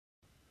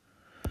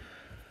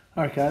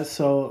All right, guys,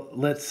 so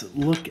let's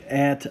look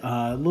at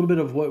a little bit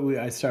of what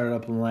I started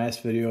up in the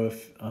last video.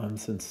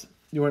 Since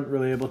you weren't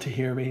really able to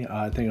hear me,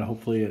 I think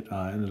hopefully it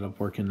ended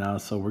up working now.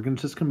 So we're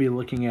just going to be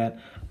looking at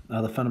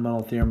the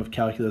fundamental theorem of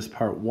calculus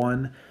part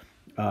 1.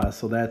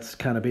 So that's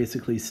kind of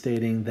basically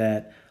stating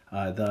that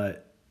the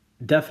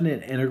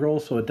definite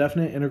integral, so a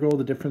definite integral,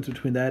 the difference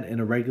between that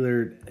and a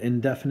regular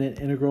indefinite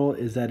integral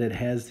is that it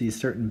has these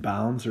certain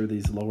bounds or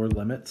these lower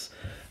limits.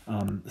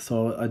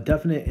 So a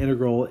definite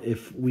integral,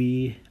 if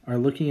we are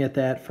looking at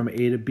that from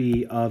a to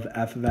b of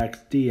f of x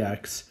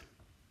dx,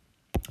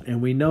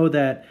 and we know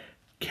that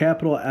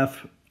capital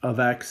F of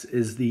x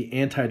is the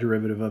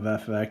antiderivative of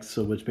f of x,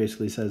 so which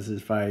basically says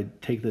if I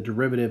take the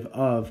derivative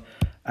of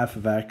f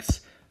of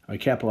x, or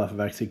capital F of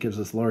x, it gives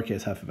us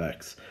lowercase f of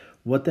x.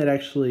 What that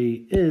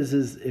actually is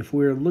if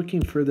we're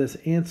looking for this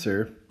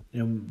answer,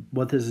 and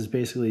what this is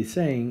basically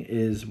saying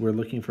is we're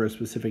looking for a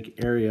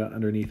specific area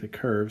underneath a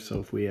curve.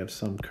 So if we have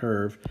some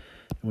curve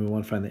and we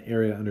want to find the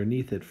area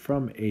underneath it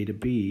from A to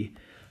B,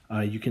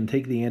 you can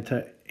take the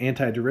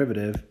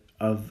antiderivative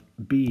of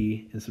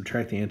B and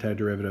subtract the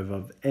antiderivative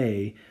of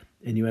A,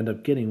 and you end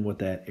up getting what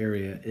that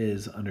area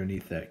is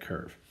underneath that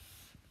curve.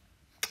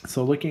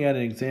 So looking at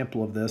an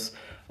example of this,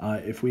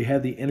 if we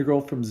have the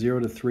integral from 0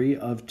 to 3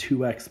 of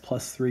 2x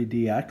plus 3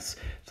 dx,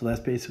 so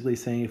that's basically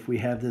saying if we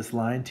have this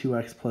line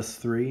 2x plus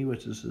 3,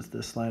 which is just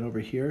this line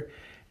over here,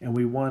 and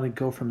we want to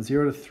go from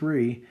 0 to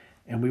 3,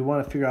 and we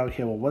want to figure out,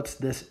 okay, well, what's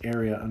this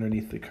area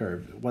underneath the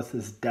curve? What's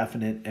this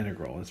definite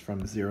integral? It's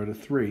from 0 to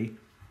 3.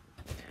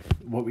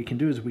 What we can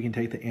do is we can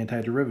take the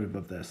antiderivative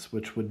of this,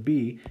 which would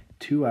be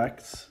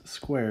 2x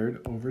squared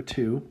over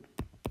 2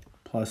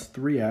 plus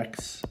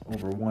 3x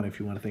over 1, if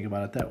you want to think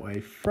about it that way,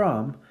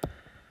 from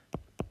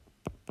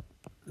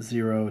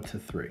 0 to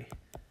 3.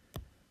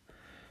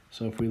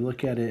 So if we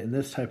look at it in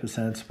this type of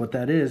sense, what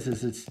that is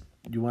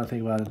you want to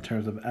think about it in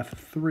terms of f of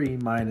 3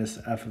 minus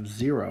f of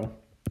 0,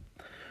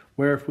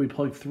 where if we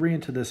plug 3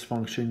 into this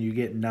function, you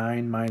get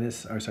 9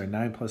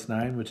 plus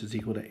 9, which is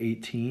equal to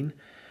 18.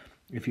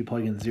 If you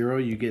plug in 0,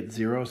 you get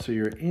 0, so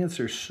your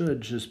answer should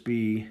just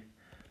be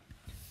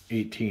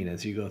 18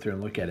 as you go through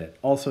and look at it.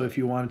 Also, if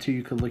you wanted to,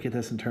 you could look at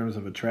this in terms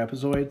of a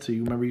trapezoid. So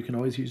you remember you can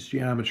always use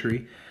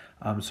geometry.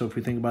 So if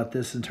we think about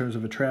this in terms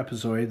of a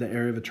trapezoid, the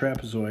area of a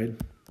trapezoid,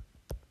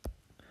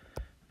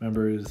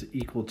 remember, is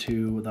equal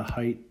to the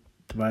height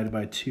divided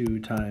by 2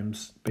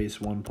 times base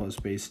 1 plus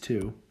base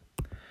 2.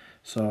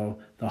 So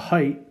the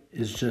height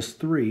is just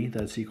 3.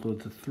 That's equal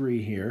to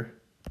 3 here.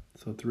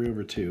 So 3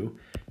 over 2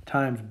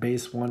 times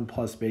base 1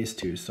 plus base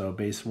 2. So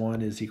base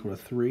 1 is equal to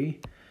 3.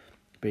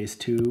 Base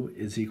 2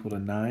 is equal to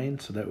 9,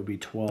 so that would be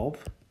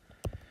 12.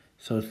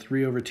 So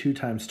 3 over 2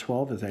 times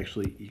 12 is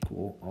actually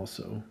equal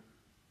also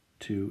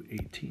to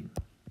 18.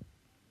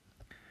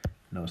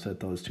 Notice that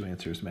those two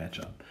answers match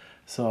up.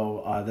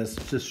 So this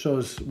just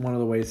shows one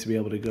of the ways to be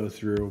able to go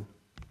through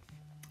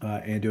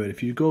and do it.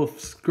 If you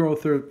scroll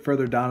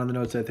further down in the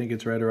notes, I think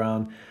it's right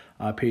around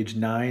page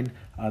 9.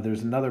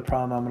 There's another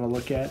problem I'm going to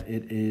look at.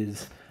 It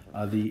is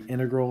the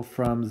integral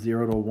from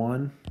 0 to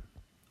 1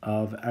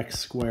 of x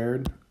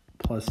squared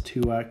plus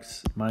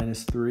 2x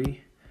minus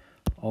 3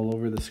 all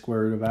over the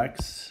square root of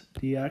x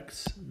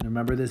dx.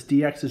 Remember, this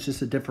dx is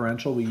just a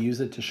differential. We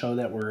use it to show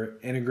that we're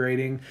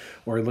integrating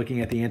or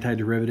looking at the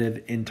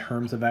antiderivative in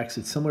terms of x.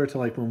 It's similar to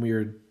like when we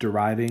were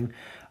deriving,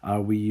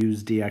 we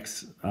use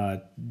ddx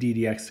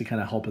to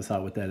kind of help us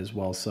out with that as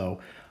well. So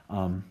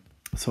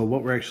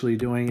what we're actually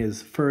doing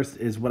is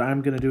what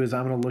I'm going to do is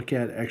I'm going to look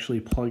at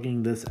actually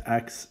plugging this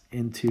x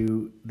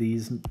into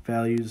these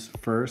values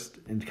first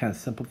and kind of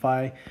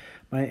simplify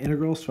my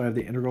integral. So I have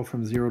the integral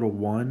from 0 to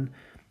 1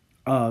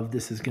 of,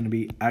 this is going to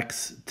be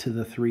x to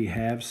the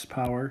 3/2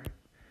 power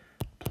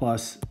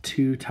plus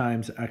 2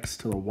 times x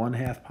to the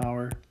 1/2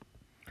 power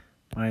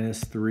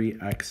minus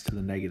 3x to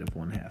the negative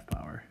 1/2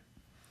 power.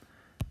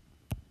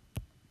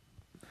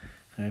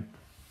 Okay.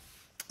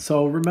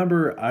 So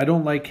remember, I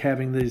don't like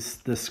having the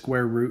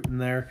square root in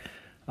there.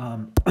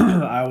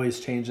 I always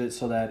change it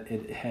so that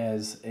it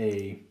has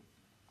a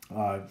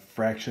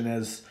fraction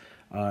as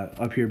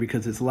up here,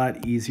 because it's a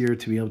lot easier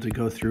to be able to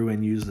go through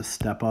and use the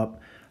step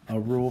up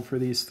rule for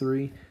these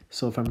three.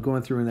 So if I'm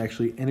going through and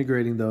actually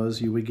integrating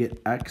those, you would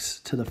get x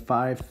to the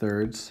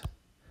 5/3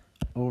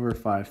 over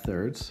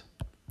 5/3,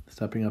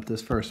 stepping up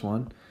this first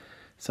one.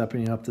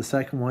 Stepping up the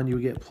second one, you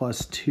would get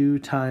plus 2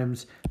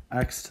 times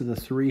x to the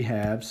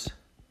 3/2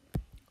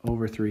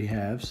 over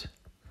 3/2.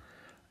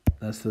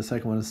 That's the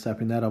second one,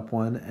 stepping that up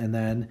one. And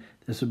then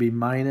this would be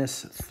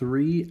minus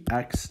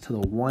 3x to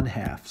the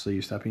 1/2. So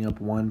you're stepping up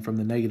 1 from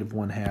the negative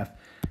 1/2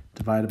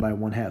 divided by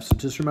 1/2. So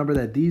just remember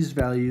that these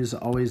values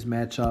always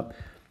match up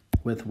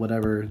with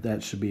whatever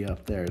that should be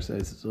up there. So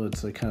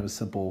it's a kind of a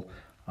simple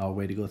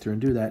way to go through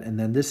and do that. And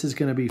then this is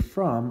going to be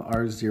from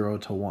our 0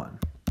 to 1.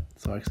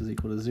 So x is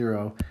equal to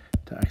 0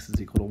 to x is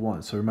equal to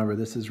 1. So remember,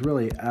 this is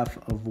really f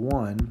of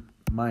 1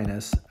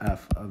 minus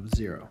f of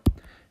 0,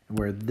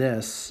 where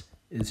this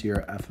is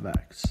your f of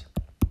x.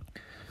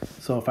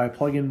 So if I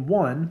plug in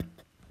 1,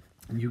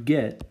 you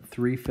get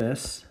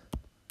 3/5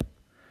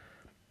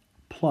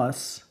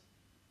 plus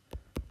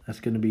That's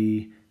going to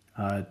be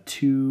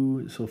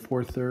 2, so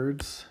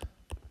 4/3.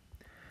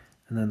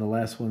 And then the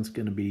last one's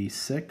going to be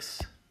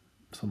 6,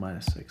 so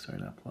 -6, sorry,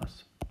 not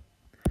plus.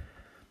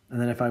 And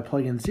then if I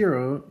plug in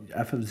 0,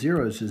 f of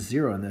 0 is just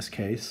 0 in this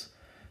case.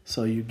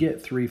 So you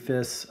get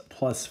 3/5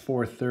 plus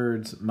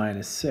 4/3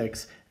 minus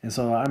 6. And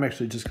so I'm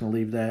actually just going to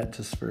leave that,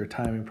 just for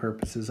timing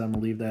purposes, I'm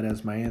going to leave that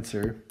as my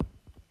answer.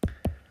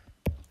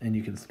 And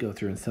you can go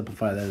through and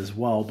simplify that as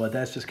well. But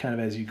that's just kind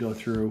of as you go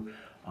through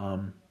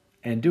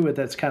and do it,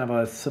 that's kind of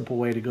a simple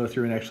way to go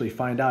through and actually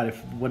find out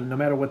if, no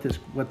matter what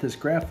this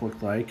graph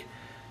looked like.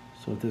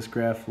 So if this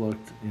graph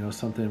looked,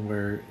 something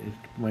where it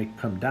might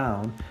come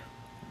down,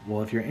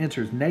 well, if your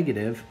answer is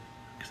negative,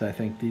 because I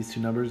think these two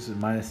numbers,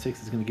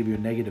 -6 is going to give you a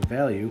negative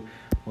value,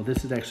 well,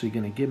 this is actually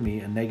going to give me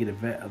a negative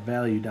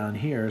value down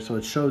here. So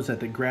it shows that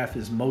the graph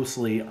is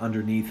mostly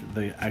underneath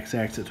the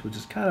x-axis, which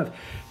is kind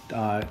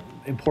of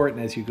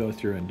important as you go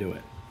through and do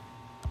it.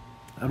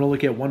 I'm going to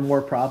look at one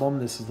more problem.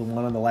 This is the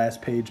one on the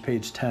last page,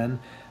 page 10,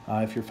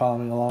 if you're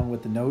following along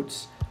with the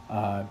notes.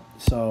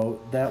 So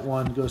that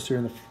one goes through,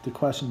 and the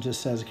question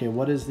just says, okay,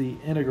 what is the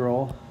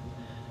integral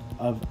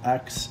of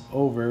x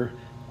over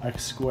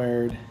x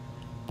squared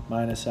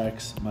minus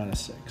x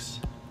minus 6?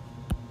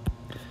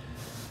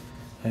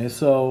 Okay,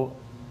 so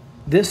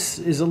this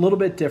is a little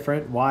bit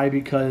different. Why?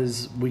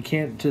 Because we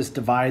can't just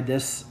divide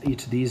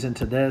each of these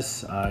into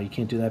this. You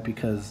can't do that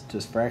because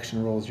just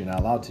fraction rules, you're not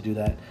allowed to do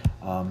that.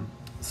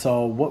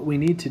 So what we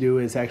need to do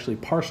is actually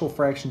partial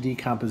fraction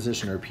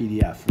decomposition, or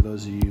PDF. For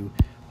those of you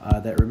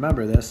that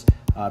remember this,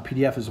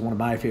 PDF is one of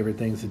my favorite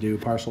things to do,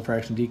 partial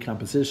fraction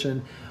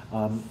decomposition.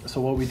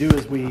 So what we do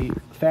is we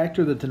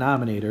factor the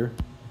denominator,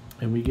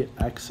 and we get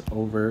x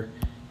over,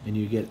 and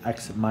you get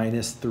x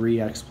minus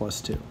 3x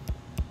plus 2.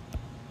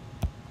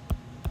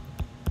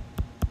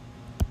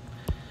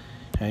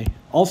 Okay.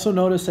 Also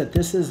notice that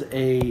this is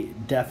a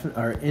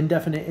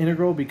indefinite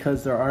integral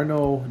because there are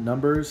no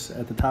numbers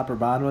at the top or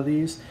bottom of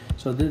these.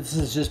 So this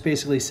is just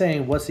basically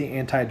saying what's the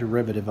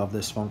antiderivative of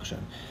this function.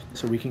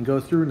 So we can go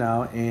through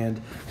now,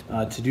 and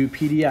to do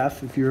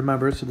PDF, if you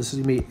remember, so this is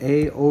going to be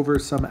a over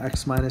some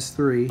x minus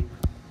 3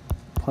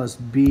 plus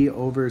b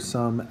over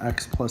some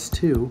x plus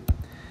 2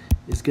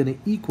 is going to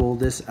equal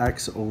this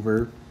x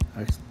over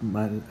x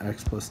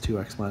plus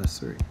 2x minus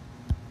 3.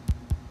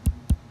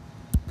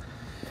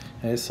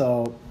 Okay,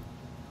 so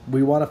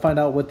we want to find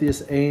out what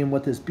this a and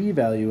what this b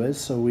value is,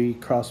 so we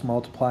cross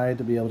multiply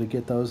to be able to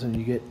get those, and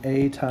you get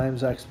a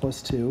times x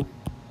plus 2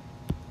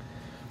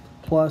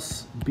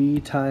 plus b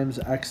times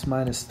x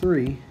minus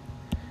 3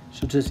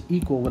 should just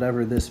equal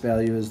whatever this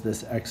value is,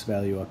 this x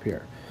value up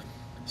here.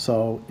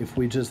 So if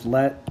we just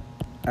let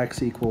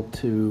x equal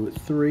to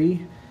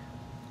 3,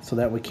 so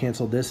that would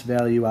cancel this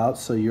value out,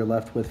 so you're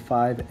left with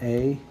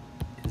 5a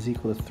is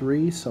equal to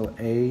 3, so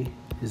a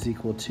is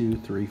equal to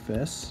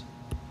 3/5.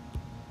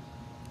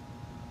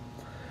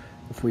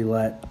 If we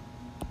let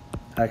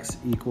x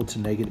equal to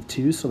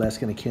 -2, so that's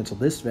going to cancel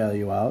this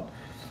value out,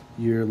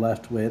 you're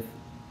left with,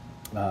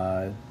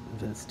 if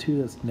that's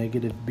 2, that's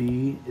negative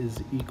b is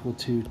equal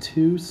to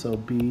 2, so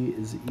b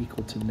is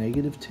equal to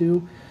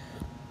 -2.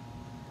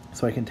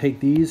 So I can take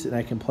these and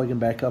I can plug them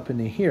back up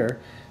into here,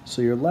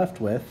 so you're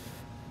left with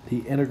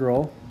the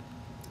integral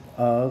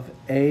of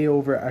a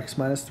over x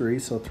minus 3,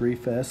 so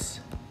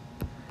 3/5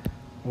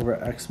 over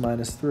x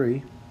minus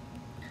 3,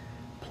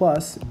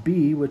 plus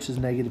b, which is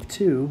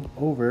 -2,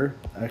 over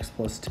x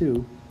plus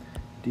 2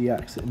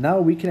 dx. And now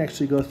we can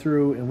actually go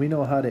through, and we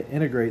know how to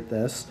integrate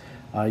this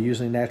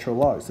using natural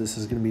logs. This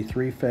is going to be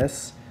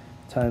 3/5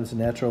 times the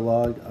natural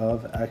log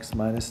of x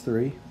minus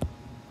 3,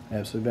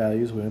 absolute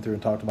values. We went through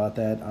and talked about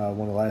that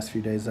one of the last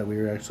few days that we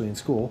were actually in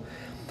school,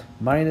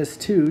 minus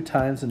 2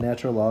 times the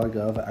natural log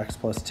of x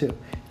plus 2.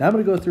 Now I'm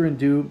going to go through and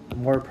do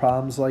more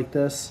problems like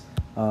this.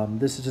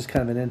 This is just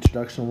kind of an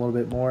introduction a little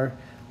bit more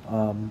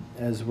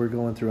as we're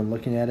going through and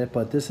looking at it,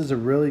 but this is a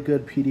really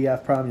good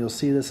PDF problem. You'll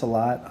see this a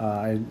lot.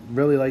 I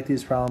really like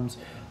these problems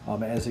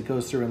as it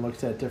goes through and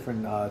looks at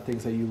different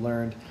things that you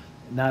learned,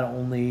 not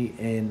only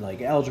in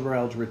like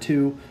algebra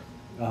 2,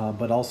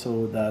 but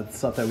also the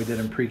stuff that we did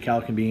in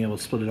pre-calc, and being able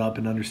to split it up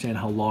and understand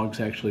how logs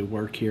actually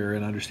work here,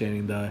 and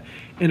understanding the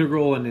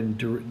integral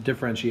and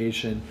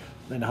differentiation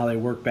and how they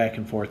work back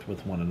and forth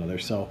with one another.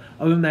 So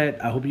other than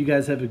that, I hope you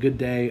guys have a good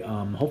day.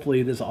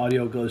 Hopefully this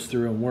audio goes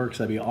through and works.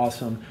 That'd be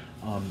awesome.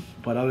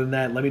 But other than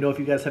that, let me know if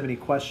you guys have any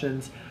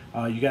questions.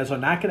 You guys are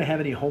not going to have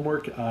any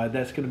homework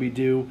that's going to be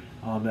due.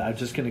 I'm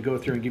just going to go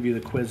through and give you the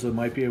quiz. There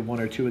might be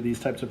 1 or 2 of these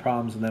types of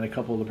problems, and then a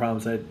couple of the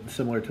problems that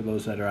similar to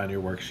those that are on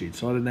your worksheet.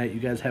 So other than that, you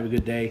guys have a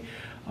good day,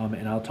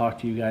 and I'll talk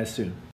to you guys soon.